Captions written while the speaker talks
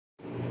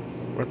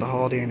We're at the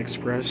Holiday Inn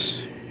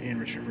Express in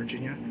Richmond,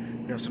 Virginia.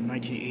 We have some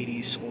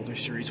 1980s older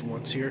Series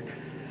 1s here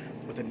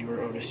with a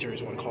newer Otis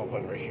Series 1 call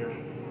button right here.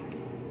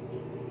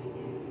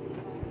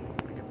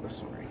 Look at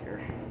this one right here.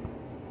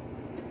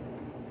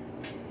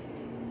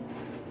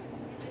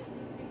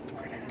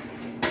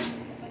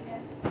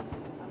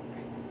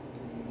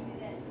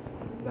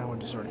 That one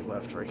just already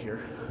left right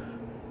here.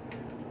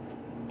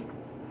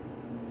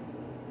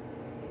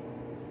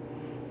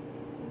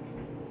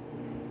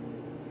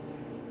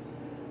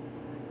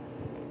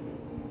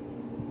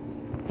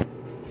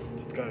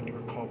 So it's got a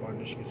newer call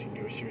button, as you can see,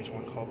 newer Series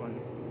 1 call button,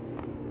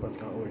 but it's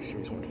got older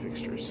Series 1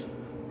 fixtures.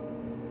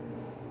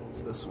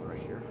 It's this one right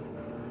here.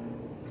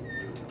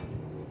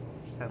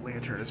 That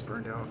lantern is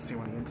burned out. Let's see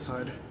on the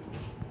inside.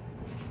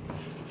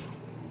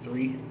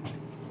 3.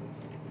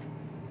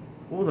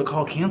 Oh, the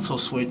call cancel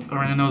switch,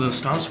 or no, the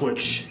stop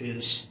switch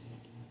is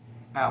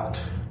out.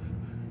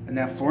 And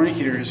that floor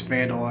indicator is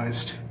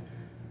vandalized.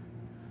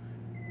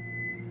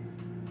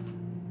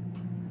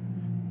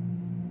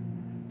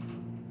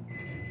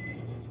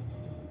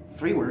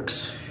 Three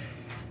works.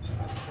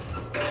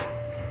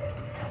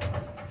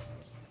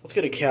 Let's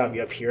get a cavy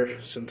up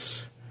here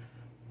since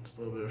it's a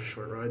little bit of a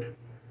short ride.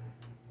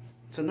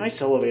 It's a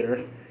nice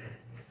elevator.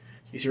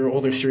 These are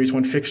older Series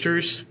 1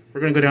 fixtures.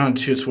 We're going to go down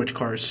to switch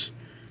cars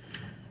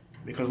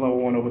because level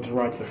 1 opens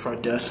right to the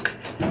front desk.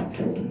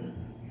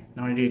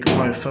 Now I need to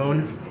find a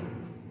phone.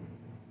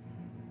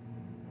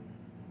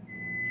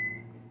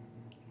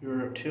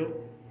 You're up 2.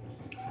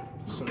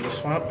 So let's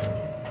swap.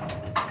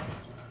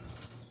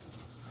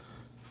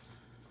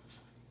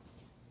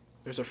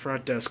 There's a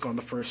front desk on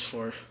the first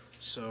floor,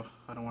 so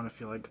I don't want to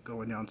feel like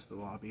going down to the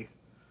lobby.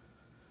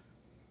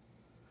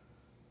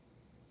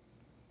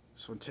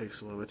 This one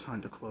takes a little bit of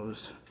time to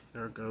close.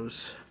 There it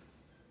goes.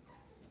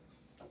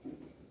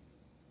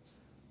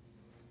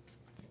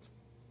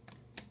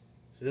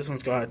 So this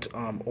one's got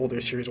older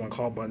Series 1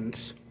 call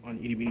buttons on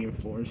medium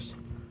floors.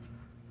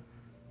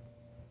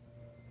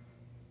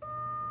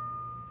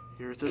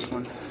 Here's this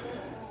one.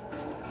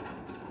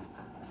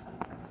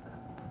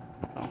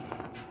 Oh.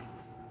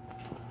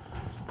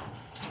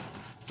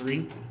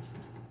 3.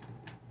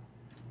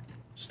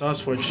 Stop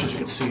switch, as you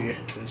can see,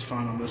 is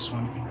fine on this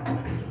one.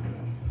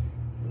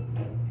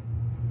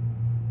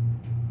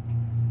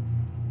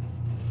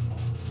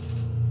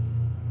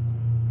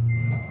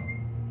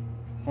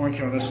 Foreign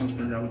key on this one's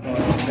been really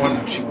bad. One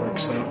actually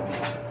works though.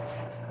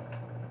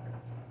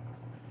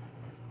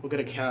 We'll get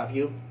a cab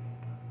view.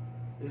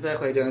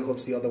 Exactly identical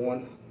to the other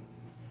one.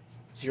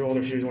 It's your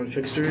older Series 1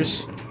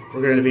 fixtures.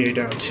 We're going to be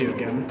down 2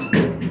 again.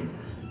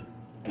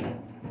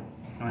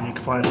 I need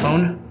to apply a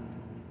phone.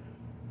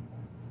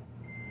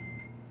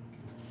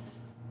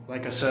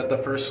 Like I said, the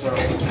first floor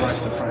opens right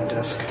to the front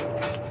desk.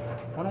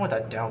 I wonder what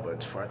that down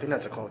button's for. I think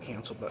that's a call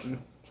cancel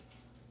button.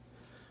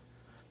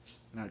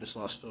 And I just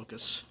lost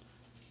focus.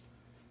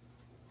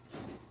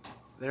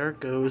 There it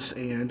goes,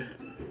 and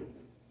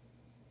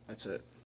that's it.